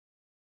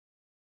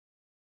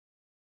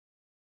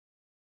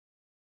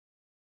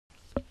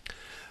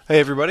Hey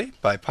everybody,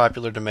 by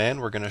popular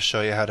demand we're going to show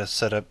you how to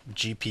set up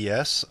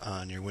GPS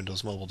on your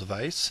Windows mobile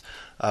device.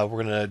 We're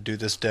going to do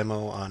this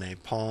demo on a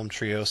Palm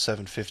Trio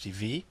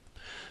 750V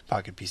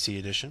Pocket PC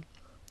edition.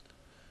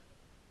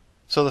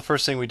 So the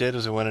first thing we did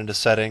is we went into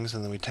settings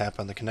and then we tap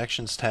on the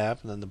connections tab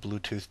and then the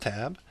Bluetooth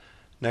tab.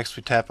 Next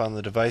we tap on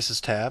the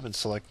devices tab and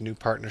select new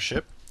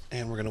partnership.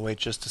 And we're going to wait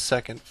just a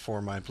second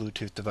for my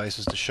Bluetooth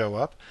devices to show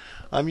up.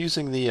 I'm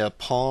using the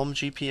Palm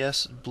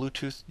GPS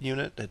Bluetooth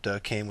unit.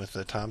 It came with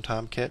the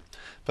TomTom kit,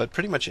 but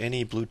pretty much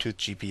any Bluetooth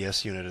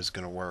GPS unit is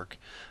going to work.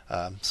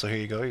 So here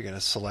you go. You're going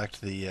to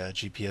select the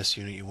GPS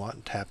unit you want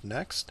and tap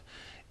Next.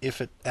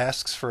 If it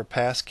asks for a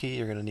passkey,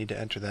 you're going to need to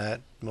enter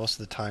that. Most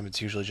of the time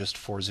it's usually just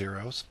 4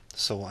 zeros,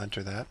 so we'll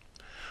enter that.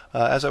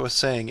 As I was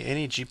saying,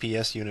 any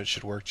GPS unit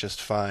should work just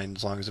fine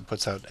as long as it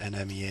puts out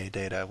NMEA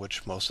data,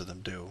 which most of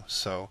them do.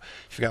 So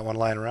if you've got one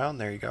lying around,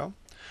 there you go.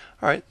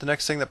 Alright, the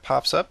next thing that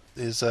pops up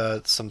is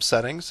some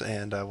settings,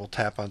 and we'll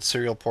tap on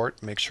serial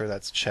port, make sure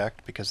that's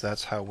checked, because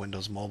that's how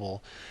Windows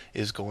Mobile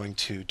is going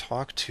to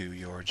talk to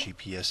your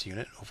GPS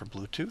unit over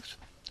Bluetooth.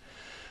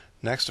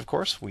 Next, of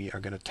course, we are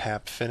going to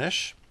tap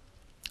Finish.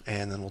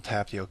 And then we'll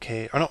tap the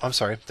OK. Oh no, I'm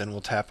sorry. Then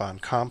we'll tap on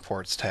COM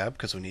ports tab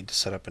because we need to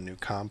set up a new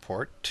COM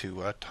port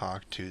to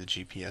talk to the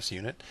GPS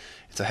unit.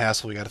 It's a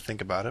hassle. We got to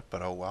think about it,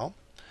 but oh well.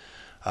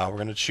 We're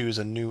going to choose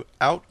a new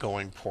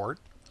outgoing port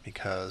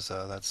because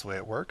that's the way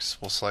it works.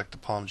 We'll select the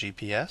Palm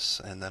GPS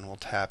and then we'll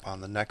tap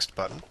on the Next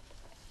button.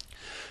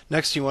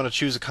 Next, you want to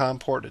choose a COM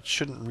port. It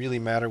shouldn't really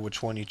matter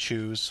which one you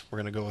choose.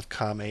 We're going to go with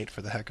COM8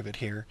 for the heck of it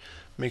here.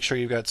 Make sure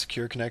you've got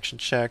secure connection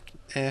checked.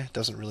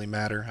 Doesn't really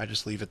matter. I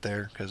just leave it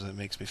there because it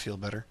makes me feel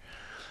better.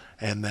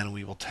 And then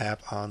we will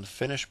tap on the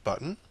Finish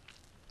button.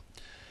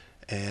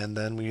 And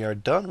then we are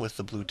done with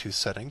the Bluetooth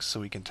settings, so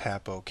we can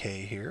tap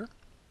OK here.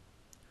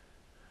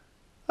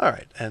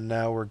 Alright, and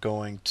now we're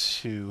going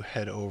to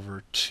head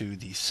over to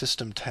the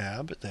System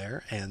tab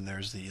there, and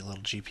there's the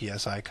little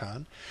GPS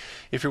icon.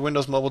 If your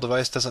Windows mobile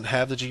device doesn't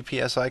have the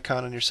GPS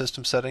icon in your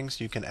system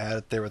settings, you can add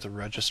it there with a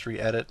registry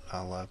edit.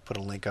 I'll put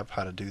a link up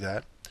how to do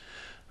that.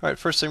 Alright,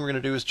 first thing we're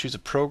going to do is choose a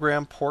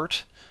program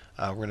port.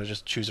 We're going to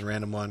just choose a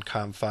random one,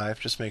 COM5.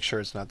 Just make sure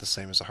it's not the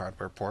same as a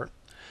hardware port.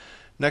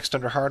 Next,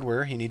 under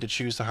hardware, you need to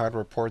choose the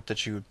hardware port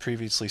that you had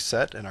previously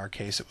set. In our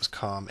case, it was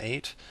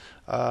COM8.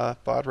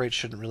 Baud rate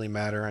shouldn't really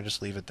matter. I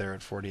just leave it there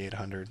at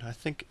 4800. I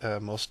think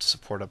most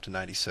support up to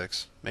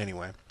 96.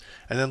 Anyway.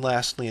 And then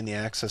lastly, in the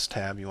Access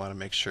tab, you want to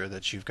make sure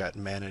that you've got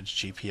Manage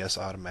GPS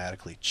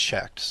Automatically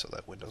checked so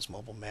that Windows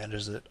Mobile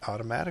manages it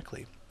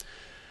automatically.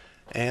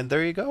 And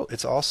there you go.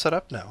 It's all set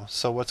up now.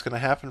 So what's going to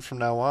happen from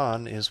now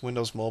on is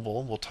Windows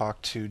Mobile will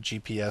talk to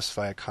GPS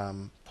via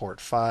COM port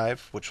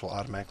 5, which will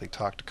automatically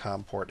talk to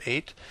COM port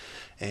 8,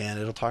 and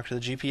it'll talk to the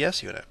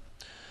GPS unit.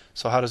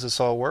 So how does this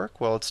all work?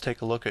 Well, let's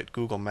take a look at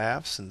Google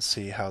Maps and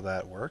see how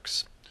that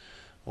works.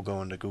 We'll go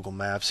into Google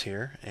Maps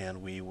here,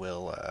 and we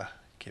will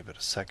give it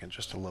a second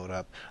just to load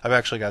up. I've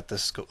actually got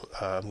this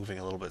moving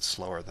a little bit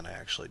slower than I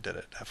actually did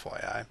it,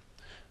 FYI.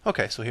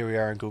 Okay, so here we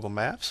are in Google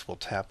Maps. We'll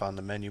tap on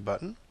the menu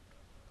button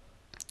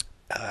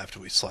after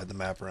we slide the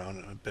map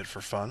around a bit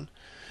for fun.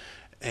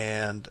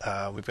 And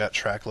we've got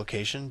track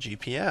location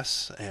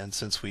GPS, and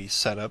since we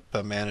set up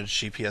manage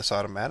GPS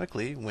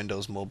automatically,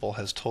 Windows Mobile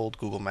has told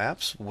Google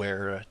Maps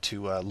where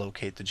to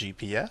locate the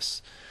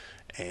GPS,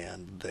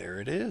 and there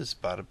it is,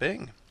 bada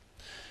bing.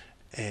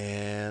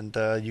 And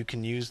you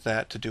can use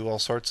that to do all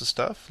sorts of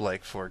stuff,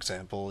 like for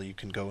example you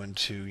can go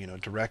into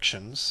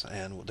directions,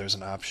 and there's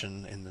an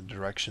option in the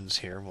directions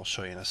here, we'll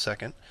show you in a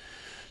second,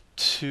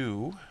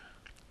 to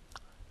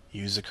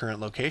use the current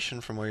location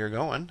from where you're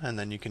going, and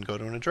then you can go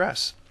to an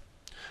address.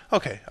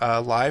 Okay,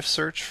 Live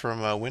Search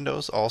from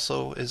Windows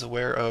also is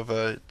aware of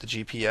the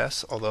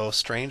GPS, although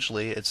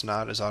strangely it's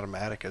not as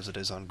automatic as it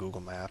is on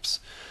Google Maps.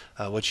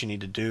 What you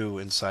need to do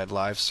inside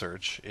Live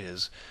Search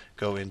is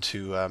go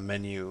into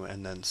Menu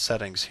and then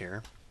Settings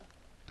here,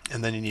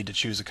 and then you need to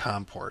choose a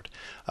COM port.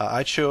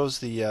 I chose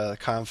the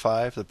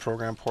COM5, the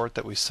program port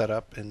that we set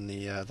up in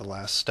the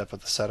last step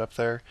of the setup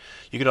there.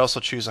 You could also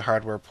choose a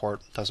hardware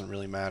port, doesn't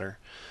really matter.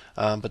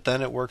 But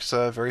then it works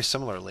very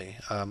similarly.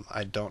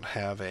 I don't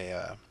have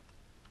a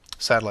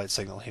satellite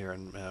signal here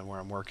where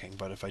I'm working,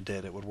 but if I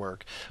did, it would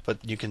work. But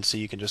you can see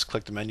you can just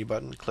click the menu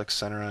button, click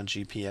Center on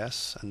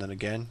GPS, and then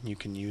again you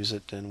can use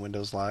it in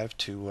Windows Live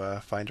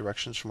to find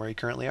directions from where you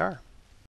currently are.